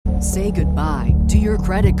Say goodbye to your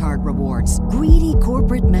credit card rewards. Greedy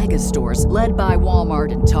corporate mega stores, led by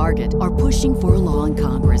Walmart and Target, are pushing for a law in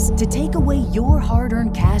Congress to take away your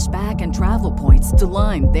hard-earned cash back and travel points to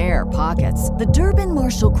line their pockets. The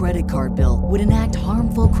Durbin-Marshall credit card bill would enact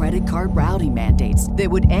harmful credit card routing mandates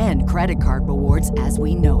that would end credit card rewards as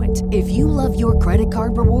we know it. If you love your credit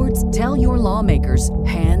card rewards, tell your lawmakers,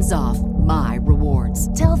 hands off my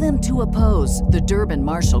rewards. Tell them to oppose the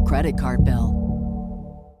Durbin-Marshall credit card bill.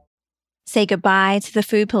 Say goodbye to the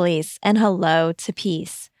food police and hello to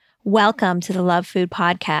peace. Welcome to the Love Food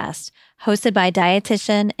Podcast, hosted by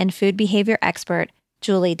dietitian and food behavior expert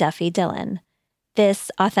Julie Duffy Dillon.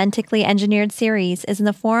 This authentically engineered series is in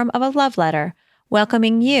the form of a love letter,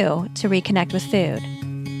 welcoming you to reconnect with food.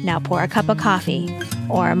 Now pour a cup of coffee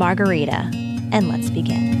or a margarita, and let's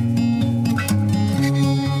begin.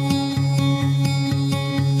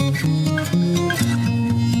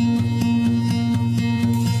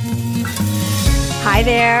 Hi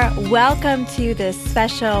there. Welcome to this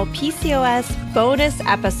special PCOS bonus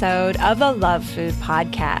episode of the Love Food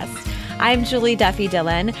Podcast. I'm Julie Duffy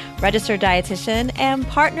Dillon, registered dietitian and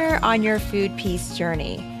partner on your food peace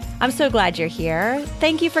journey. I'm so glad you're here.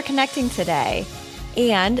 Thank you for connecting today.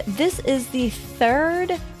 And this is the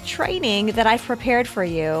third training that I've prepared for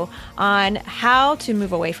you on how to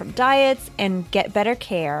move away from diets and get better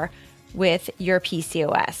care with your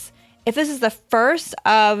PCOS. If this is the first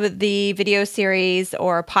of the video series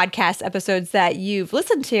or podcast episodes that you've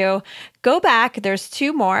listened to, go back. There's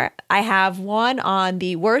two more. I have one on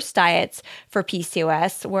the worst diets for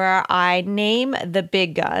PCOS, where I name the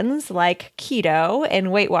big guns like keto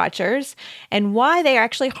and Weight Watchers and why they are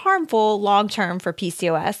actually harmful long-term for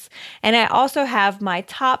PCOS. And I also have my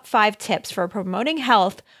top 5 tips for promoting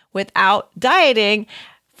health without dieting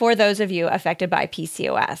for those of you affected by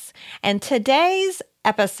PCOS. And today's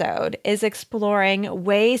episode is exploring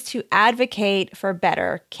ways to advocate for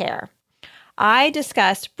better care. I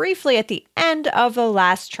discussed briefly at the end of the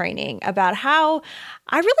last training about how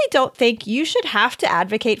I really don't think you should have to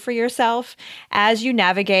advocate for yourself as you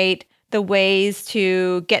navigate the ways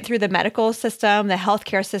to get through the medical system, the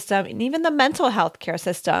healthcare system, and even the mental health care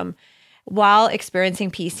system while experiencing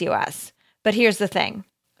PCOS. But here's the thing.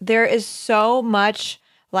 There is so much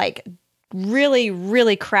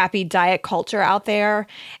really crappy diet culture out there,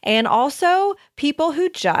 and also people who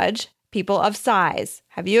judge people of size.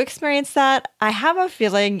 Have you experienced that? I have a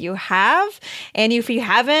feeling you have, and if you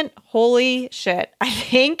haven't, holy shit, I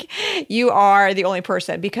think you are the only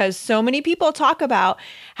person, because so many people talk about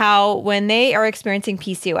how when they are experiencing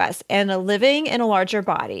PCOS and living in a larger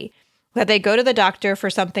body, that they go to the doctor for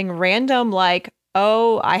something random like,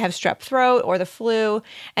 oh, I have strep throat or the flu,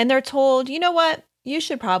 and they're told, you know what? You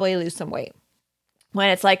should probably lose some weight.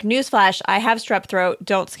 When it's like, newsflash, I have strep throat.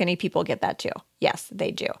 Don't skinny people get that too? Yes,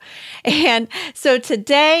 they do. And so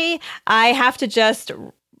today I have to just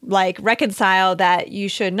reconcile that you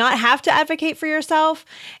should not have to advocate for yourself.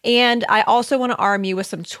 And I also want to arm you with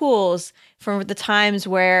some tools for the times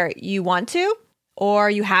where you want to,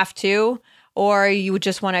 or you have to, or you would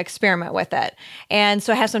just want to experiment with it. And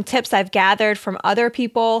so I have some tips I've gathered from other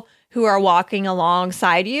people who are walking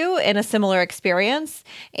alongside you in a similar experience,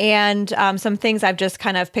 and some things I've just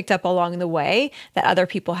kind of picked up along the way that other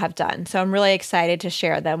people have done. So I'm really excited to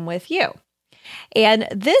share them with you. And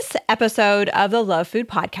this episode of the Love Food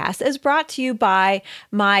Podcast is brought to you by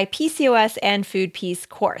my PCOS and Food Peace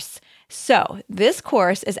course. So this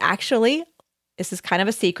course is actually, this is kind of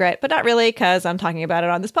a secret, but not really, because I'm talking about it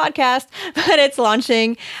on this podcast, but it's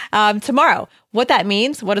launching tomorrow. What that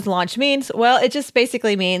means, what does launch means? Well, it just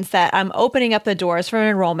basically means that I'm opening up the doors for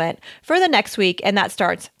enrollment for the next week, and that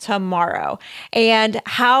starts tomorrow. And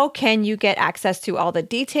how can you get access to all the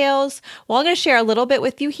details? Well, I'm going to share a little bit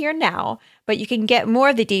with you here now, but you can get more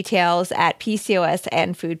of the details at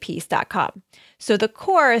PCOSandFoodPeace.com. So the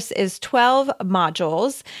course is 12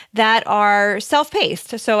 modules that are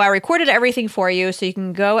self-paced. So I recorded everything for you so you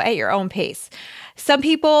can go at your own pace. Some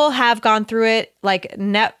people have gone through it like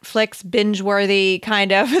Netflix binge-worthy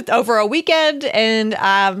kind of over a weekend and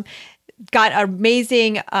got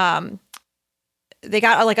amazing. They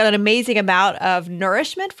got an amazing amount of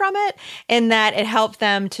nourishment from it, in that it helped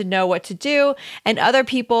them to know what to do. And other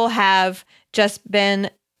people have just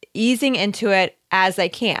been easing into it as they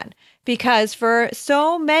can. Because for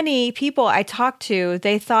so many people I talked to,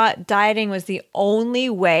 they thought dieting was the only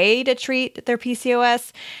way to treat their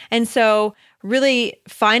PCOS. And so really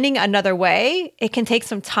finding another way, it can take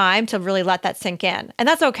some time to really let that sink in. And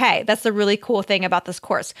that's okay. That's the really cool thing about this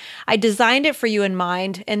course. I designed it for you in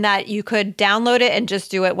mind, in that you could download it and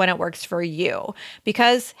just do it when it works for you.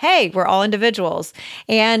 Because, hey, we're all individuals.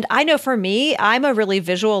 And I know for me, I'm a really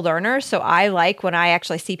visual learner. So I like when I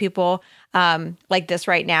actually see people like this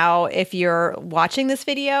right now, if you're watching this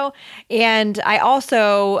video. And I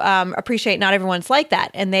also appreciate not everyone's like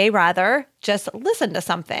that, and they rather just listen to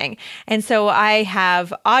something. And so I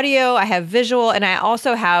have audio, I have visual, and I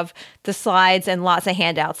also have the slides and lots of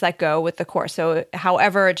handouts that go with the course. So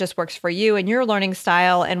however it just works for you and your learning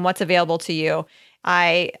style and what's available to you,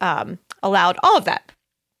 I allowed all of that.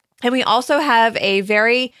 And we also have a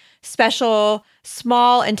very special,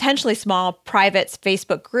 small, intentionally small private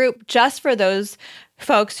Facebook group just for those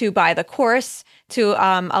folks who buy the course, to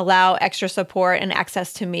allow extra support and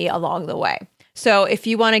access to me along the way. So if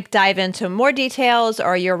you want to dive into more details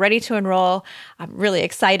or you're ready to enroll, I'm really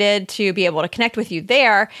excited to be able to connect with you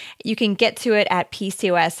there. You can get to it at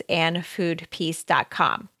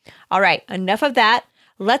PCOSandfoodpeace.com. All right, enough of that.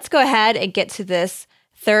 Let's go ahead and get to this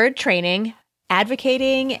third training,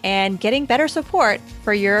 advocating and getting better support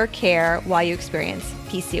for your care while you experience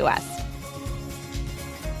PCOS.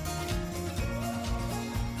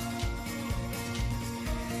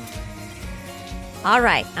 All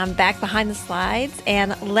right, I'm back behind the slides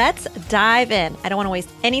and let's dive in. I don't want to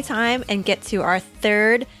waste any time and get to our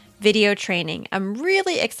third video training. I'm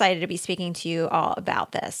really excited to be speaking to you all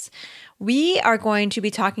about this. We are going to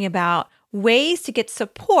be talking about ways to get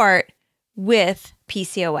support with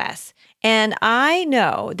PCOS. And I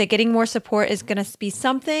know that getting more support is going to be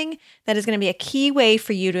something that is going to be a key way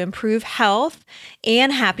for you to improve health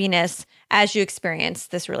and happiness as you experience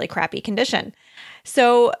this really crappy condition.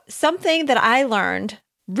 So something that I learned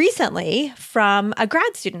recently from a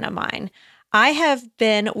grad student of mine, I have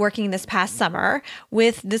been working this past summer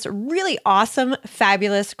with this really awesome,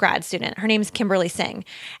 fabulous grad student. Her name is Kimberly Singh,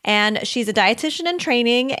 and she's a dietitian in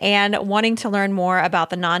training and wanting to learn more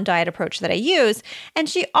about the non-diet approach that I use. And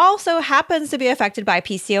she also happens to be affected by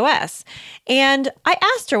PCOS. And I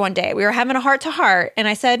asked her one day, we were having a heart-to-heart, and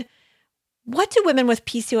I said, what do women with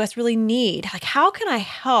PCOS really need? Like, how can I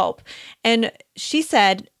help? And she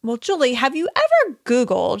said, well, Julie, have you ever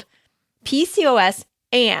Googled PCOS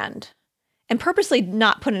and purposely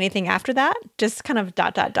not put anything after that, just kind of ...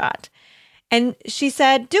 And she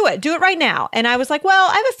said, do it right now. And I was like, well,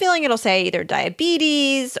 I have a feeling it'll say either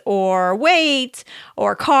diabetes or weight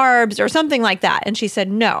or carbs or something like that. And she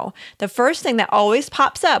said, no, the first thing that always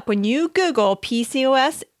pops up when you Google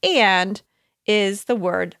PCOS and is the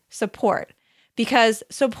word support, because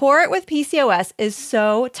support with PCOS is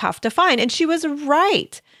so tough to find. And she was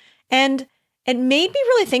right. And it made me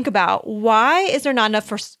really think about, why is there not enough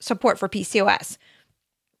for support for PCOS?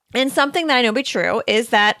 And something that I know to be true is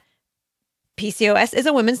that PCOS is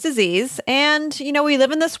a women's disease. And, we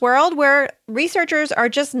live in this world where researchers are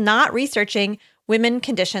just not researching women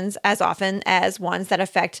conditions as often as ones that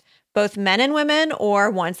affect both men and women,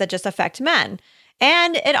 or ones that just affect men.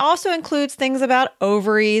 And it also includes things about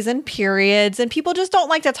ovaries and periods, and people just don't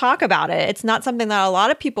like to talk about it. It's not something that a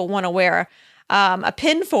lot of people want to wear a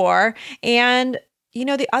pin for. And,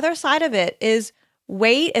 the other side of it is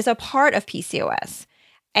weight is a part of PCOS.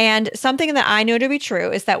 And something that I know to be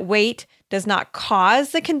true is that weight does not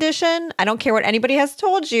cause the condition. I don't care what anybody has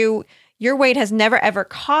told you. Your weight has never, ever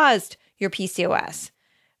caused your PCOS.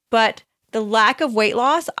 But the lack of weight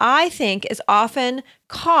loss, I think, is often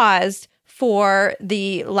caused for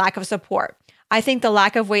the lack of support. I think the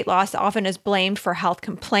lack of weight loss often is blamed for health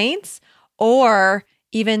complaints, or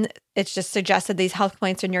even it's just suggested these health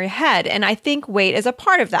complaints are in your head. And I think weight is a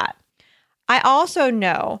part of that. I also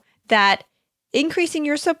know that increasing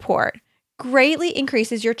your support greatly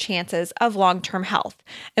increases your chances of long-term health.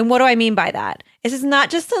 And what do I mean by that? This is not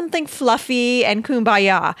just something fluffy and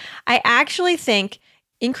kumbaya. I actually think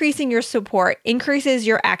increasing your support increases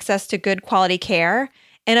your access to good quality care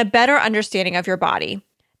and a better understanding of your body.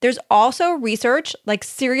 There's also research, like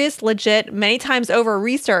serious, legit, many times over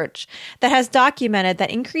research, that has documented that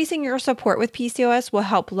increasing your support with PCOS will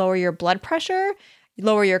help lower your blood pressure,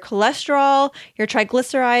 lower your cholesterol, your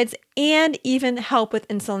triglycerides, and even help with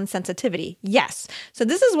insulin sensitivity. Yes. So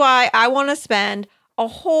this is why I want to spend a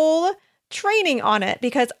whole training on it,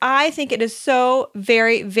 because I think it is so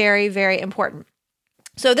very, very, very important.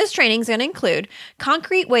 So this training is going to include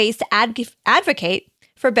concrete ways to advocate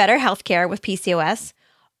for better healthcare with PCOS,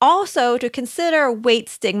 also to consider weight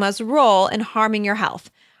stigma's role in harming your health.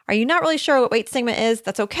 Are you not really sure what weight stigma is?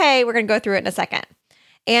 That's okay. We're going to go through it in a second.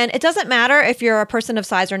 And it doesn't matter if you're a person of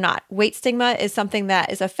size or not. Weight stigma is something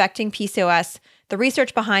that is affecting PCOS the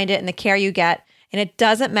research behind it and the care you get, and it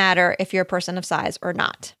doesn't matter if you're a person of size or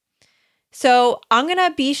not. So I'm going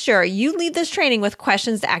to be sure you leave this training with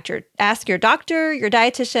questions to ask your doctor, your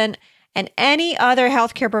dietitian, and any other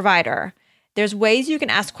healthcare provider. There's ways you can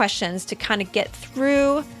ask questions to kind of get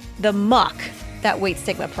through the muck that weight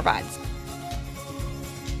stigma provides.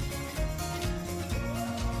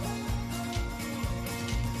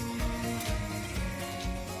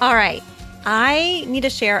 All right, I need to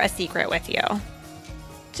share a secret with you.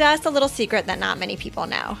 Just a little secret that not many people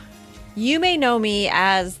know. You may know me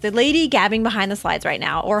as the lady gabbing behind the slides right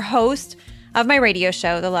now, or host of my radio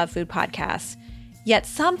show, the Love Food Podcast. Yet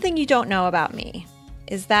something you don't know about me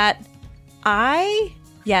is that I,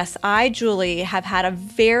 Julie, have had a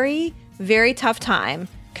very, very tough time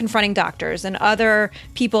confronting doctors and other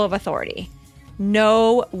people of authority.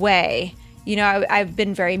 No way. You know, I've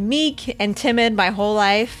been very meek and timid my whole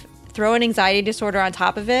life, throw an anxiety disorder on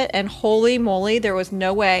top of it, and holy moly, there was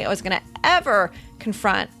no way I was going to ever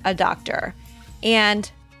confront a doctor. And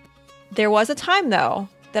there was a time, though,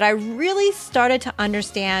 that I really started to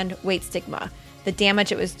understand weight stigma, the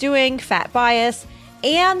damage it was doing, fat bias,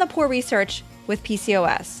 and the poor research with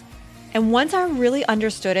PCOS. And once I really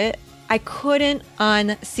understood it, I couldn't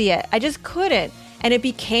unsee it. I just couldn't. And it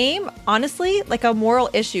became, honestly, like a moral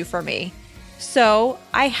issue for me. So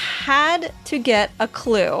I had to get a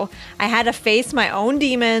clue. I had to face my own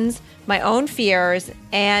demons, my own fears,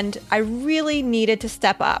 and I really needed to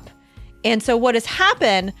step up. And so what has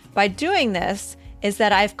happened by doing this is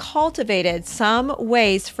that I've cultivated some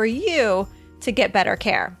ways for you to get better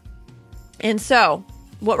care. And so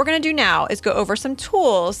what we're going to do now is go over some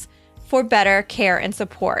tools for better care and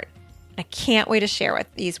support. I can't wait to share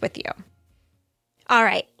these with you. All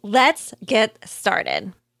right, let's get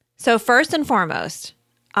started. So first and foremost,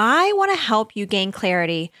 I want to help you gain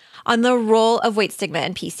clarity on the role of weight stigma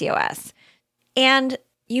in PCOS. And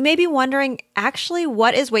you may be wondering, actually,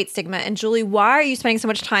 what is weight stigma? And Julie, why are you spending so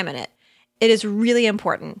much time in it? It is really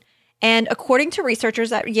important. And according to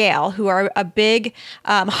researchers at Yale, who are a big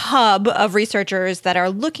hub of researchers that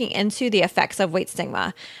are looking into the effects of weight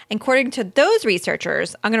stigma, according to those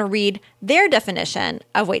researchers, I'm going to read their definition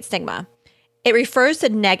of weight stigma. It refers to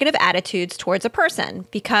negative attitudes towards a person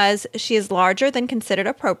because she is larger than considered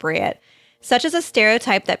appropriate, such as a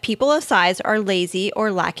stereotype that people of size are lazy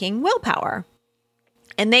or lacking willpower.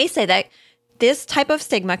 And they say that this type of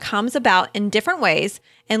stigma comes about in different ways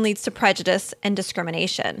and leads to prejudice and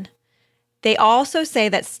discrimination. They also say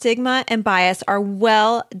that stigma and bias are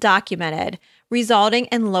well documented, resulting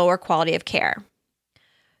in lower quality of care.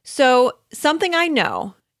 So something I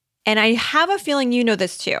know, and I have a feeling you know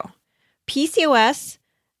this too, PCOS,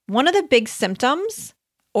 one of the big symptoms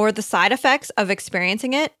or the side effects of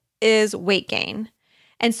experiencing it is weight gain.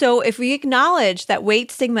 And so if we acknowledge that weight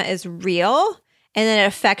stigma is real and that it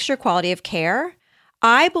affects your quality of care,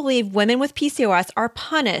 I believe women with PCOS are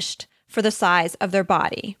punished for the size of their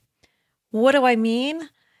body. What do I mean?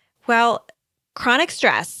 Well, chronic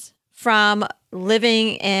stress from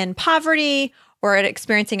living in poverty or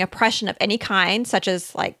experiencing oppression of any kind, such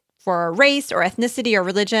as like for race or ethnicity or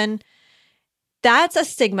religion, that's a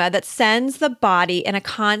stigma that sends the body in a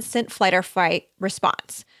constant flight or fight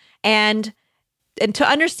response. And to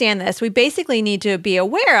understand this, we basically need to be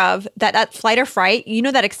aware of that flight or fright, you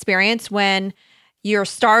know, that experience when you're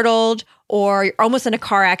startled or you're almost in a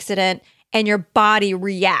car accident and your body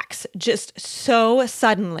reacts just so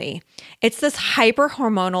suddenly. It's this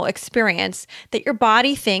hyper-hormonal experience that your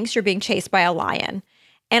body thinks you're being chased by a lion.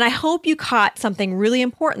 And I hope you caught something really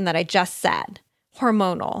important that I just said,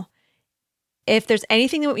 hormonal. If there's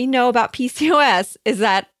anything that we know about PCOS is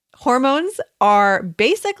that hormones are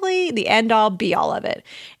basically the end-all be-all of it.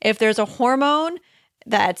 If there's a hormone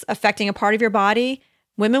that's affecting a part of your body,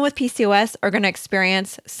 women with PCOS are going to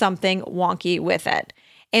experience something wonky with it.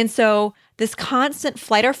 And so this constant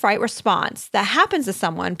flight or fright response that happens to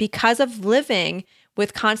someone because of living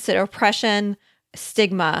with constant oppression,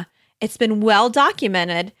 stigma, it's been well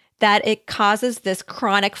documented that it causes this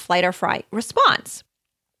chronic flight or fright response.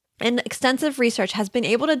 And extensive research has been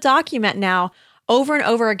able to document now over and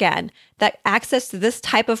over again that access to this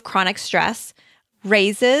type of chronic stress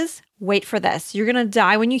raises, wait for this, you're going to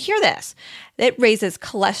die when you hear this, it raises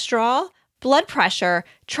cholesterol, blood pressure,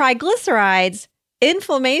 triglycerides,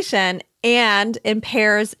 inflammation, and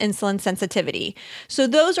impairs insulin sensitivity. So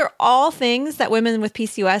those are all things that women with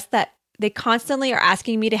PCOS that they constantly are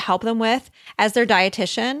asking me to help them with as their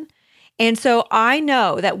dietitian. And so I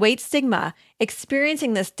know that weight stigma,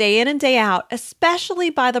 experiencing this day in and day out,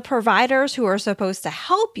 especially by the providers who are supposed to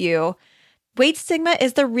help you, weight stigma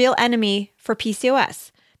is the real enemy for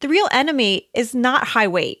PCOS. The real enemy is not high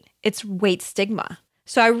weight. it's weight stigma.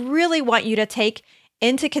 So I really want you to take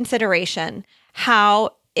into consideration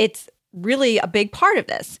how it's really a big part of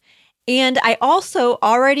this. And I also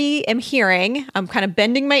already am hearing, I'm kind of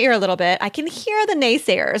bending my ear a little bit, I can hear the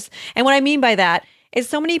naysayers. And what I mean by that is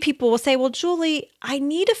so many people will say, well, Julie, I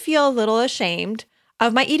need to feel a little ashamed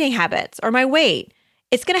of my eating habits or my weight.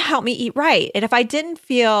 It's going to help me eat right. And if I didn't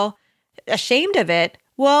feel ashamed of it,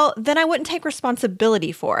 well, then I wouldn't take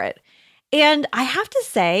responsibility for it. And I have to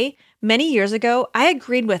say, many years ago, I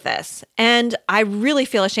agreed with this. And I really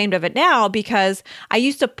feel ashamed of it now because I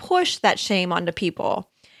used to push that shame onto people.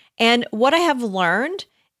 And what I have learned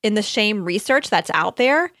in the shame research that's out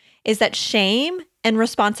there is that shame and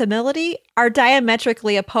responsibility are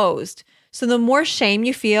diametrically opposed. So the more shame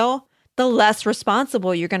you feel, the less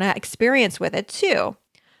responsible you're going to experience with it too.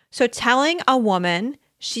 So telling a woman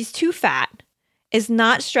she's too fat is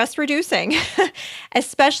not stress reducing,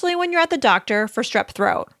 especially when you're at the doctor for strep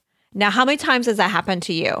throat. Now, how many times has that happened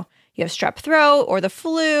to you? You have strep throat or the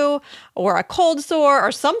flu or a cold sore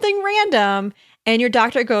or something random, and your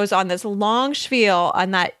doctor goes on this long spiel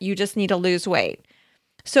on that you just need to lose weight.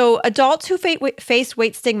 So adults who face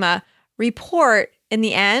weight stigma report in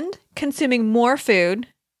the end consuming more food,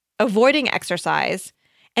 avoiding exercise,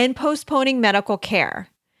 and postponing medical care.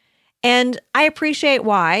 And I appreciate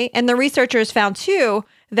why. And the researchers found too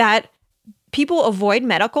that people avoid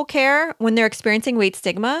medical care when they're experiencing weight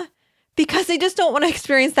stigma because they just don't want to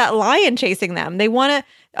experience that lion chasing them. They want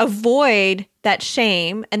to avoid that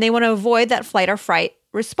shame and they want to avoid that flight or fright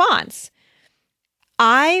response.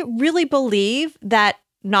 I really believe that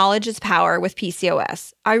knowledge is power with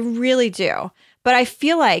PCOS. I really do. But I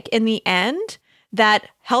feel like in the end that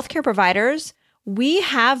healthcare providers, we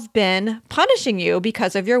have been punishing you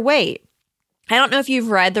because of your weight. I don't know if you've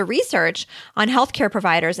read the research on healthcare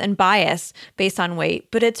providers and bias based on weight,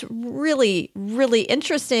 but it's really, really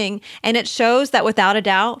interesting. And it shows that without a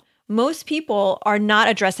doubt, most people are not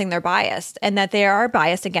addressing their bias and that they are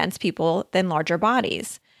biased against people in larger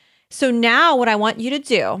bodies. So now what I want you to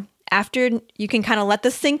do, after you can kind of let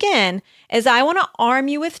this sink in, is I want to arm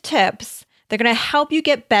you with tips that are going to help you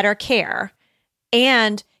get better care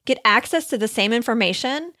and get access to the same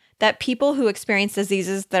information that people who experience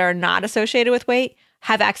diseases that are not associated with weight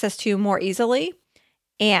have access to more easily.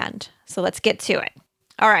 And so let's get to it.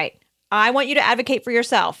 All right. I want you to advocate for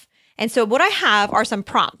yourself. And so what I have are some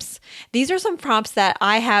prompts. These are some prompts that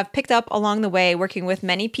I have picked up along the way working with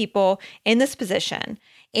many people in this position.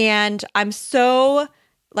 And I'm so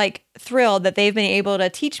thrilled that they've been able to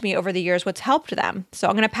teach me over the years what's helped them. So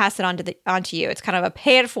I'm going to pass it on to you. It's kind of a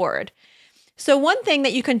pay it forward. So one thing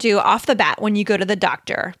that you can do off the bat when you go to the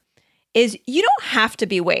doctor is you don't have to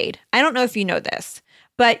be weighed. I don't know if you know this,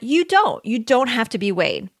 but you don't. You don't have to be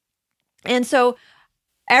weighed. And so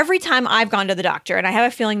every time I've gone to the doctor, and I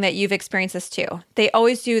have a feeling that you've experienced this too, they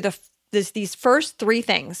always do these first three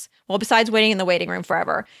things. Well, besides waiting in the waiting room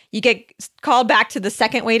forever, you get called back to the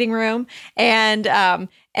second waiting room, and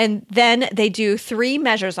then they do 3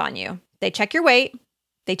 measures on you. They check your weight,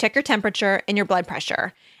 they check your temperature, and your blood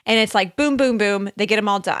pressure. And it's like boom, boom, boom. They get them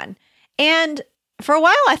all done. And for a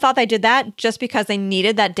while, I thought they did that just because they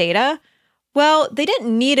needed that data. Well, they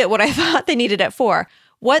didn't need it what I thought they needed it for.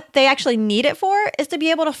 What they actually need it for is to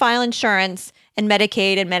be able to file insurance and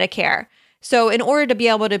Medicaid and Medicare. So in order to be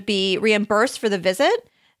able to be reimbursed for the visit,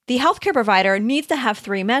 the healthcare provider needs to have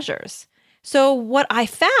 3 measures. So what I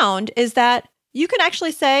found is that you can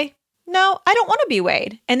actually say, no, I don't want to be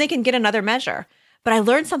weighed, and they can get another measure. But I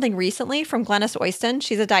learned something recently from Glennis Oyston.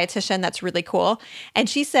 She's a dietitian that's really cool. And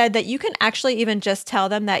she said that you can actually even just tell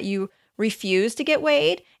them that you refuse to get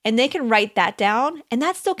weighed, and they can write that down. And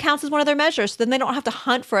that still counts as one of their measures. So then they don't have to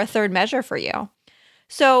hunt for a third measure for you.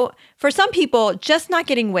 So for some people, just not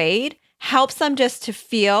getting weighed helps them just to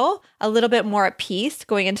feel a little bit more at peace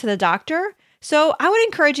going into the doctor. So I would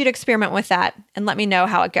encourage you to experiment with that and let me know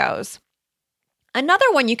how it goes. Another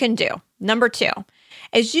one you can do, number 2,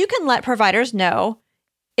 is you can let providers know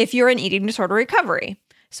if you're in eating disorder recovery.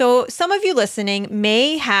 So some of you listening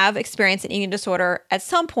may have experienced an eating disorder at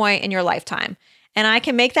some point in your lifetime. And I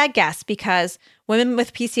can make that guess because women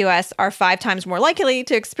with PCOS are 5 times more likely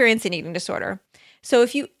to experience an eating disorder. So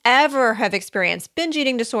if you ever have experienced binge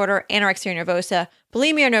eating disorder, anorexia nervosa,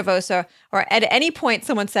 bulimia nervosa, or at any point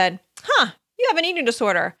someone said, you have an eating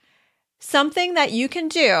disorder, something that you can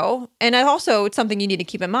do, and also it's something you need to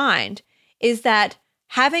keep in mind, is that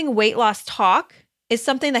having weight loss talk is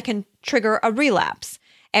something that can trigger a relapse.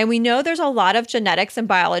 And we know there's a lot of genetics and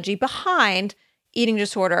biology behind eating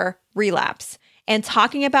disorder relapse. And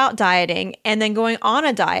talking about dieting and then going on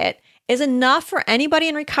a diet is enough for anybody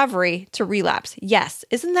in recovery to relapse. Yes,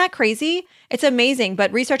 isn't that crazy? It's amazing,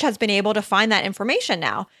 but research has been able to find that information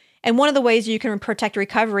now. And one of the ways you can protect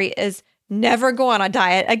recovery is never go on a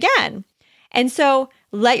diet again. And so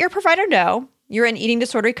let your provider know you're in eating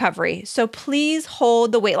disorder recovery. So please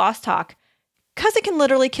hold the weight loss talk because it can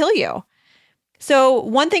literally kill you. So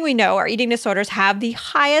one thing we know are eating disorders have the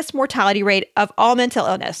highest mortality rate of all mental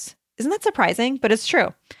illness. Isn't that surprising? But it's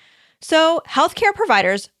true. So healthcare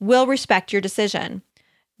providers will respect your decision.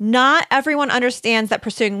 Not everyone understands that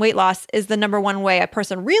pursuing weight loss is the number one way a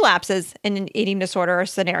person relapses in an eating disorder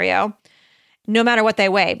scenario, no matter what they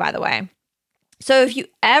weigh, by the way. So if you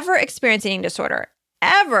ever experience eating disorder,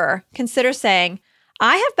 ever consider saying,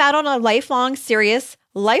 I have battled a lifelong, serious,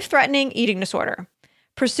 life-threatening eating disorder.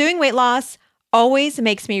 Pursuing weight loss always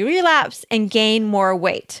makes me relapse and gain more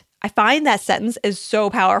weight. I find that sentence is so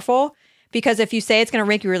powerful because if you say it's going to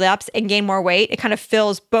make you relapse and gain more weight, it kind of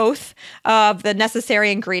fills both of the necessary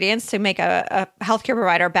ingredients to make a healthcare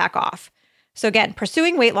provider back off. So again,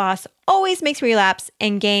 pursuing weight loss always makes me relapse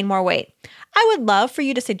and gain more weight. I would love for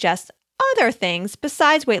you to suggest other things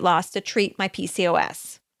besides weight loss to treat my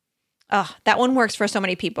PCOS. Oh, that one works for so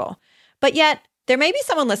many people. But yet, there may be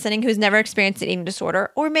someone listening who's never experienced an eating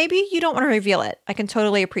disorder, or maybe you don't want to reveal it. I can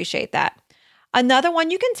totally appreciate that. Another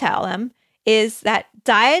one you can tell them is that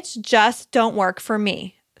diets just don't work for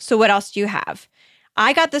me. So what else do you have?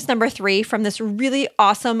 I got this number 3 from this really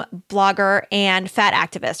awesome blogger and fat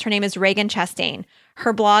activist. Her name is Reagan Chastain.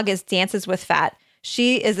 Her blog is Dances with Fat.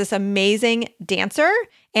 She is this amazing dancer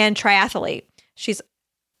and triathlete. She's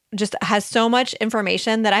just has so much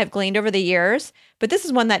information that I've gleaned over the years, but this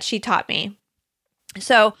is one that she taught me.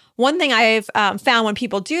 So one thing I've found when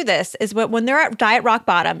people do this is when they're at diet rock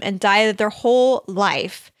bottom and dieted their whole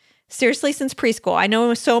life, seriously since preschool, I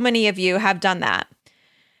know so many of you have done that.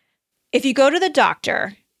 If you go to the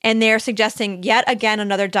doctor and they're suggesting yet again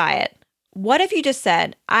another diet, what if you just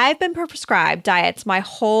said, I've been prescribed diets my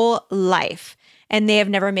whole life and they have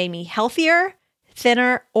never made me healthier,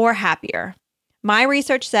 thinner, or happier. My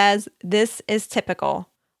research says this is typical.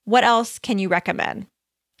 What else can you recommend?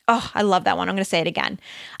 Oh, I love that one. I'm going to say it again.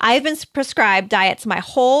 I've been prescribed diets my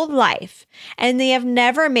whole life, and they have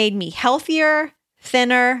never made me healthier,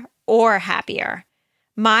 thinner, or happier.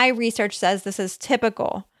 My research says this is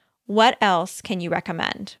typical. What else can you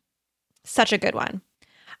recommend? Such a good one.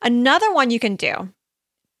 Another one you can do,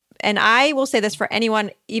 and I will say this for anyone,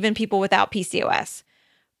 even people without PCOS,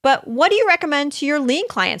 but what do you recommend to your lean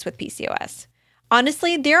clients with PCOS?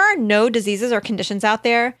 Honestly, there are no diseases or conditions out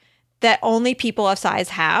there that only people of size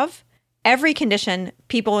have. Every condition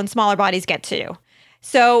people in smaller bodies get to.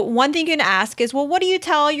 So one thing you can ask is, well, what do you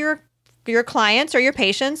tell your clients or your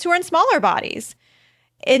patients who are in smaller bodies?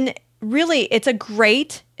 And really, it's a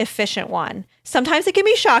great, efficient one. Sometimes it can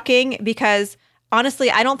be shocking because honestly,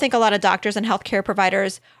 I don't think a lot of doctors and healthcare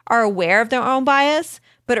providers are aware of their own bias,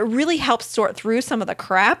 but it really helps sort through some of the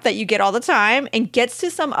crap that you get all the time and gets to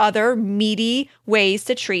some other meaty ways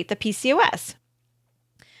to treat the PCOS.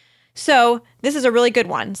 So this is a really good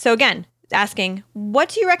one. So again, asking, what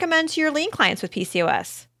do you recommend to your lean clients with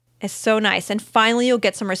PCOS? It's so nice. And finally, you'll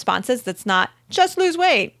get some responses that's not just lose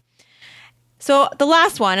weight. So the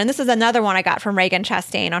last one, and this is another one I got from Reagan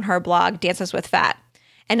Chastain on her blog, Dances with Fat.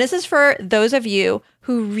 And this is for those of you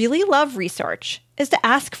who really love research, is to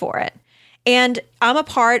ask for it. And I'm a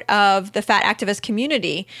part of the fat activist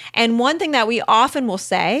community. And one thing that we often will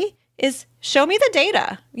say is, show me the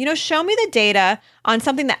data. Show me the data on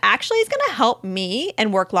something that actually is going to help me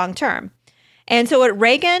and work long term. And so what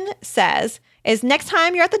Reagan says is next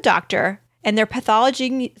time you're at the doctor and they're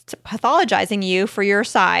pathologizing you for your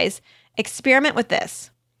size, experiment with this.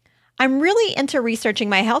 I'm really into researching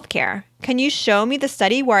my healthcare. Can you show me the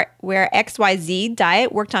study where XYZ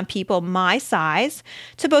diet worked on people my size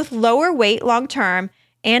to both lower weight long term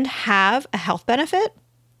and have a health benefit?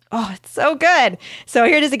 Oh, it's so good. So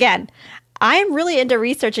here it is again. I'm really into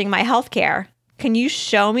researching my healthcare. Can you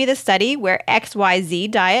show me the study where XYZ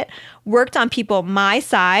diet worked on people my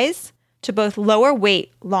size to both lower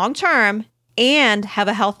weight long term and have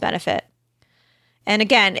a health benefit? And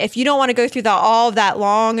again, if you don't want to go through all of that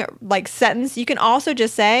long sentence, you can also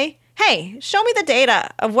just say, hey, show me the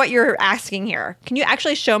data of what you're asking here. Can you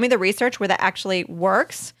actually show me the research where that actually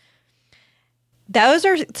works? Those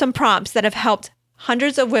are some prompts that have helped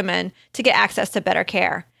hundreds of women to get access to better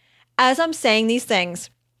care. As I'm saying these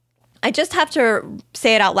things, I just have to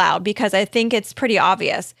say it out loud because I think it's pretty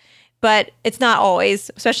obvious, but it's not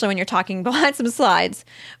always, especially when you're talking behind some slides.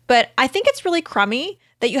 But I think it's really crummy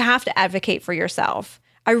that you have to advocate for yourself.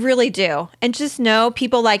 I really do. And just know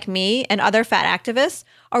people like me and other fat activists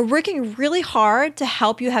are working really hard to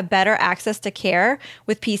help you have better access to care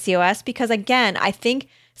with PCOS because, again, I think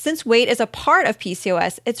since weight is a part of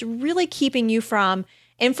PCOS, it's really keeping you from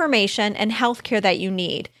information and healthcare that you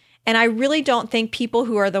need. And I really don't think people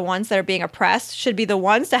who are the ones that are being oppressed should be the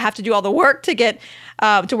ones to have to do all the work to get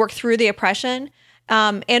to work through the oppression.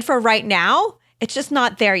 And for right now, it's just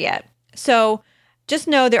not there yet. So just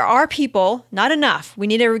know there are people, not enough. We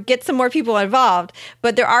need to get some more people involved,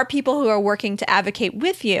 but there are people who are working to advocate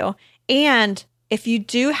with you. And if you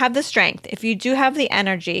do have the strength, if you do have the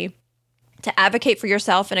energy to advocate for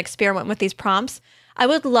yourself and experiment with these prompts, I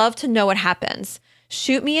would love to know what happens.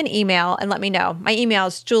 Shoot me an email and let me know. My email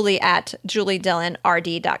is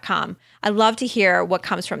julie@juliedillonrd.com. I'd love to hear what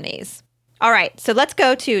comes from these. All right, so let's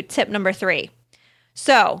go to tip number 3.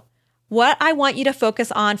 So what I want you to focus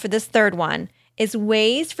on for this third one is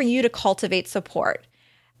ways for you to cultivate support.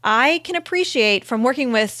 I can appreciate from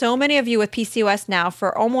working with so many of you with PCOS now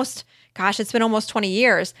for it's been almost 20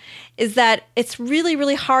 years, is that it's really,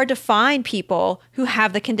 really hard to find people who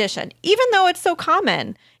have the condition, even though it's so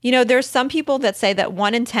common. There's some people that say that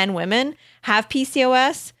 1 in 10 women have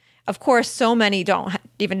PCOS. Of course, so many don't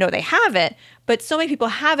even know they have it, but so many people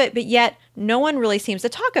have it, but yet no one really seems to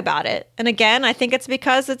talk about it. And again, I think it's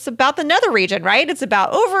because it's about the nether region, right? It's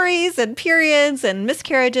about ovaries and periods and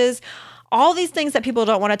miscarriages, all these things that people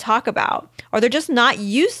don't want to talk about, or they're just not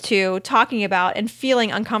used to talking about and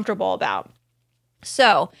feeling uncomfortable about.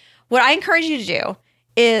 So what I encourage you to do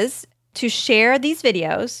is to share these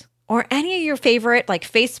videos or any of your favorite like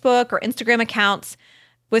Facebook or Instagram accounts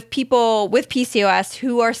with people with PCOS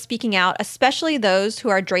who are speaking out, especially those who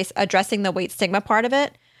are addressing the weight stigma part of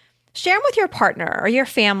it. Share them with your partner or your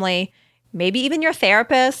family, maybe even your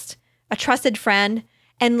therapist, a trusted friend,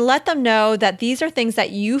 and let them know that these are things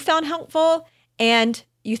that you found helpful and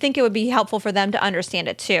you think it would be helpful for them to understand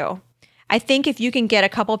it too. I think if you can get a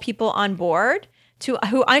couple people on board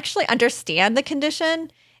who actually understand the condition,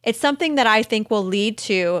 it's something that I think will lead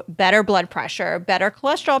to better blood pressure, better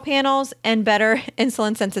cholesterol panels, and better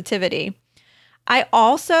insulin sensitivity. I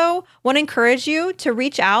also want to encourage you to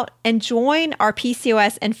reach out and join our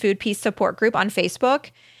PCOS and Food Peace support group on Facebook.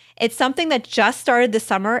 It's something that just started this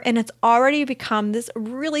summer, and it's already become this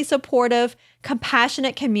really supportive,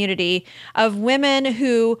 compassionate community of women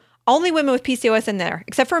only women with PCOS in there,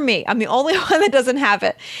 except for me. I'm the only one that doesn't have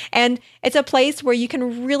it. And it's a place where you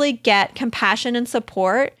can really get compassion and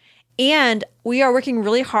support. And we are working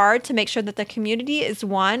really hard to make sure that the community is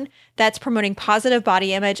one that's promoting positive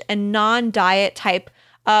body image and non-diet type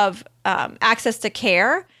of access to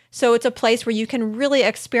care. So it's a place where you can really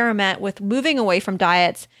experiment with moving away from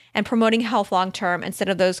diets and promoting health long-term instead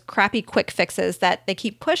of those crappy quick fixes that they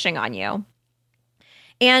keep pushing on you.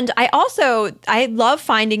 And I love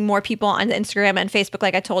finding more people on Instagram and Facebook,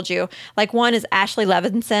 like I told you. Like one is Ashley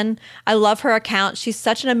Levinson. I love her account. She's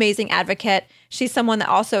such an amazing advocate. She's someone that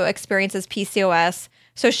also experiences PCOS.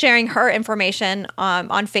 So sharing her information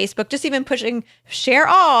on Facebook, just even pushing share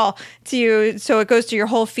all to you so it goes to your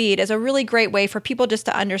whole feed is a really great way for people just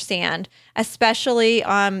to understand, especially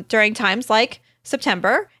during times like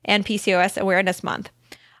September and PCOS Awareness Month.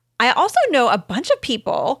 I also know a bunch of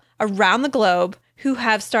people around the globe who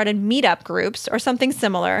have started meetup groups or something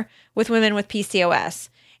similar with women with PCOS.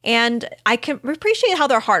 And I can appreciate how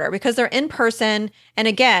they're harder because they're in person. And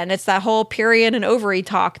again, it's that whole period and ovary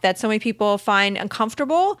talk that so many people find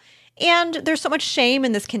uncomfortable. And there's so much shame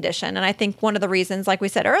in this condition. And I think one of the reasons, like we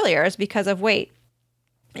said earlier, is because of weight.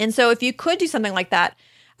 And so if you could do something like that,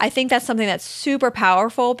 I think that's something that's super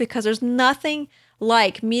powerful because there's nothing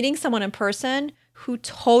like meeting someone in person who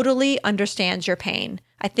totally understands your pain.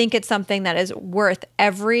 I think it's something that is worth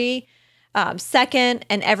every second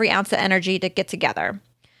and every ounce of energy to get together.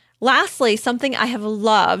 Lastly, something I have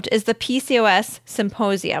loved is the PCOS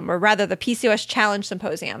Symposium, or rather the PCOS Challenge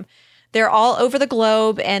Symposium. They're all over the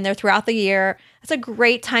globe and they're throughout the year. It's a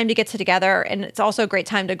great time to get together, and it's also a great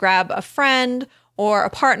time to grab a friend or a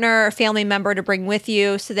partner or family member to bring with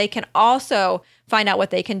you so they can also find out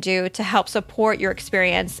what they can do to help support your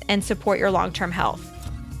experience and support your long-term health.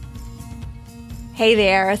 Hey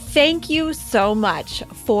there, thank you so much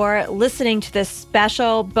for listening to this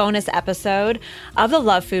special bonus episode of the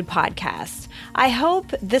Love Food Podcast. I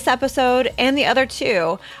hope this episode and the other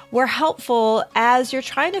two were helpful as you're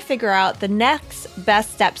trying to figure out the next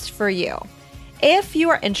best steps for you. If you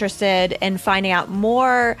are interested in finding out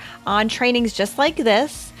more on trainings just like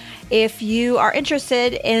this, if you are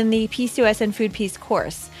interested in the PCOS and Food Peace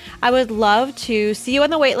course, I would love to see you on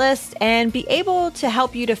the waitlist and be able to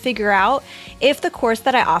help you to figure out if the course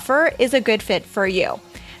that I offer is a good fit for you.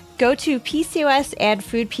 go to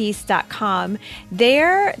PCOSandFoodPeace.com.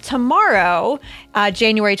 There tomorrow,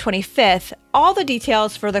 January 25th, all the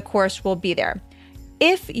details for the course will be there.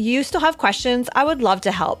 If you still have questions, I would love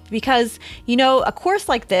to help because, a course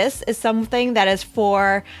like this is something that is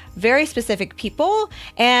for very specific people,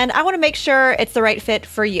 and I want to make sure it's the right fit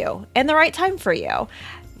for you and the right time for you.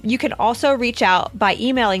 You can also reach out by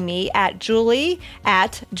emailing me at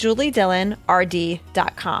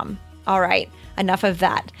julie@juliedillonrd.com. All right, enough of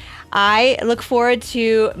that. I look forward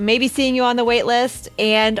to maybe seeing you on the wait list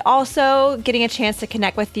and also getting a chance to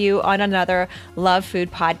connect with you on another Love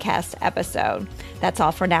Food Podcast episode. That's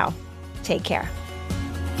all for now. Take care.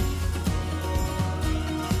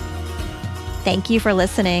 Thank you for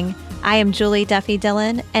listening. I am Julie Duffy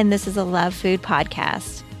Dillon, and this is a Love Food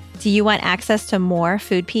Podcast. Do you want access to more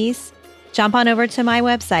Food Peace? Jump on over to my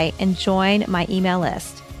website and join my email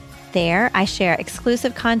list. There, I share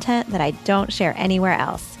exclusive content that I don't share anywhere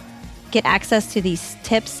else. Get access to these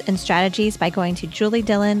tips and strategies by going to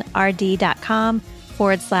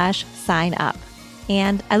juliedillonrd.com/sign up.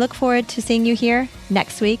 And I look forward to seeing you here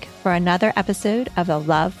next week for another episode of the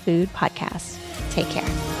Love Food Podcast. Take care.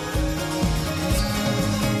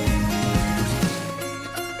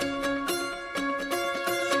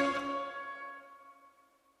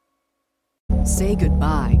 Say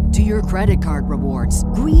goodbye to your credit card rewards.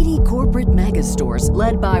 Greedy corporate mega stores,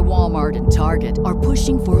 led by Walmart and Target, are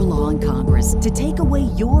pushing for a law in Congress to take away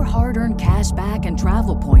your hard-earned cash back and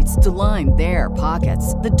travel points to line their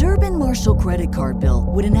pockets. The Durbin-Marshall credit card bill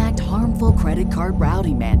would enact harmful credit card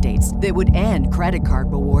routing mandates that would end credit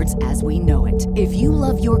card rewards as we know it. If you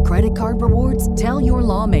love your credit card rewards, tell your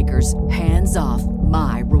lawmakers, hands off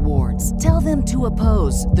my rewards. Tell them to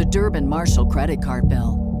oppose the Durbin-Marshall credit card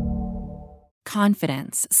bill.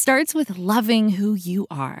 Confidence starts with loving who you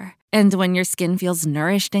are. And when your skin feels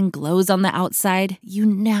nourished and glows on the outside, you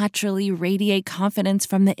naturally radiate confidence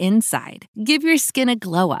from the inside. Give your skin a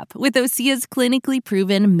glow up with Osea's clinically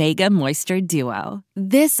proven Mega Moisture Duo.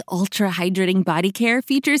 This ultra-hydrating body care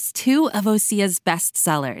features two of Osea's best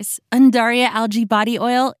sellers, Undaria Algae Body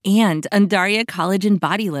Oil and Undaria Collagen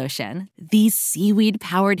Body Lotion. These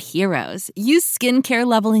seaweed-powered heroes use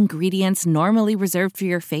skincare-level ingredients normally reserved for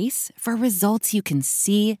your face for results you can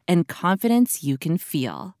see and confidence you can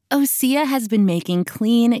feel. Osea has been making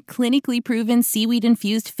clean, clinically proven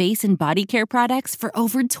seaweed-infused face and body care products for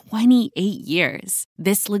over 28 years.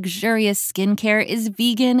 This luxurious skincare is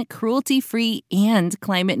vegan, cruelty-free, and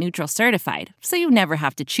climate-neutral certified, so you never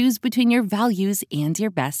have to choose between your values and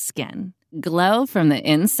your best skin. Glow from the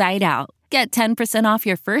inside out. Get 10% off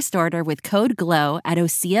your first order with code GLOW at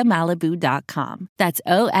OseaMalibu.com. That's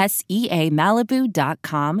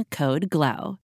OSEAMalibu.com, code GLOW.